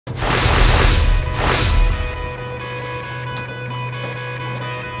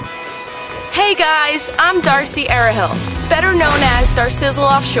Hey guys, I'm Darcy Arahill, better known as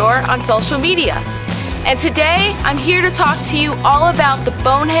DarcizzleOffshore on social media. And today, I'm here to talk to you all about the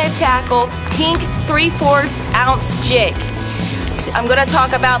Bonehead Tackle pink 3/4 ounce jig. I'm going to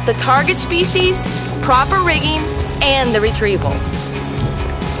talk about the target species, proper rigging, and the retrieval.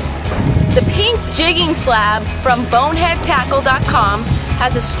 The pink jigging slab from boneheadtackle.com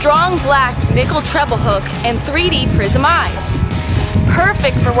has a strong black nickel treble hook and 3D prism eyes.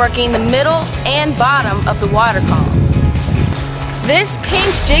 Perfect for working the middle and bottom of the water column. This pink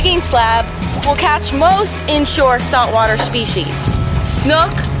jigging slab will catch most inshore saltwater species: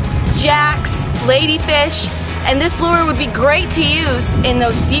 snook, jacks, ladyfish, and this lure would be great to use in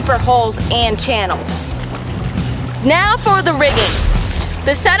those deeper holes and channels. Now for the rigging.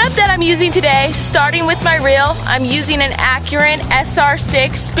 The setup that I'm using today, starting with my reel, I'm using an Accurate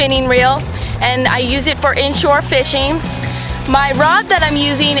SR6 spinning reel, and I use it for inshore fishing. My rod that I'm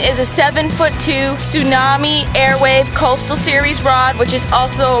using is a 7'2" Tsunami Airwave Coastal Series rod, which is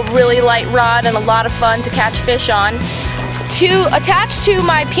also a really light rod and a lot of fun to catch fish on. Attached to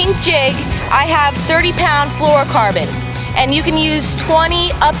my pink jig, I have 30-pound fluorocarbon, and you can use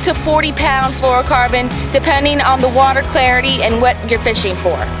 20 up to 40-pound fluorocarbon depending on the water clarity and what you're fishing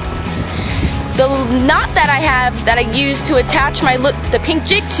for. The knot that I have that I use to attach the pink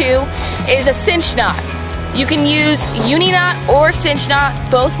jig to is a cinch knot. You can use uni knot or cinch knot.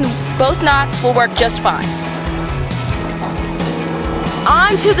 Both knots will work just fine.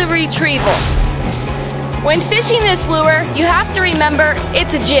 On to the retrieval. When fishing this lure, you have to remember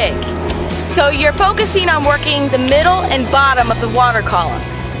it's a jig. So you're focusing on working the middle and bottom of the water column.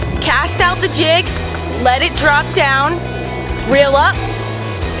 Cast out the jig, let it drop down, reel up,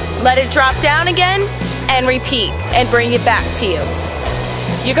 let it drop down again, and repeat, and bring it back to you.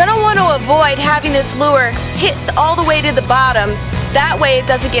 You're going to want to avoid having this lure hit all the way to the bottom. That way it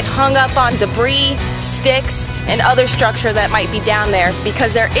doesn't get hung up on debris, sticks, and other structure that might be down there,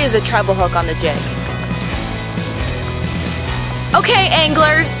 because there is a treble hook on the jig. Okay,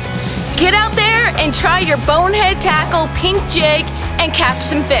 anglers, get out there and try your Bonehead Tackle pink jig and catch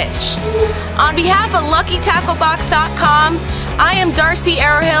some fish. On behalf of LuckyTackleBox.com, I am Darcy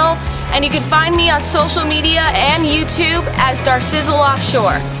Arahill, and you can find me on social media and YouTube as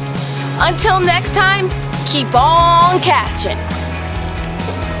DarcizzleOffshore. Until next time, keep on catching.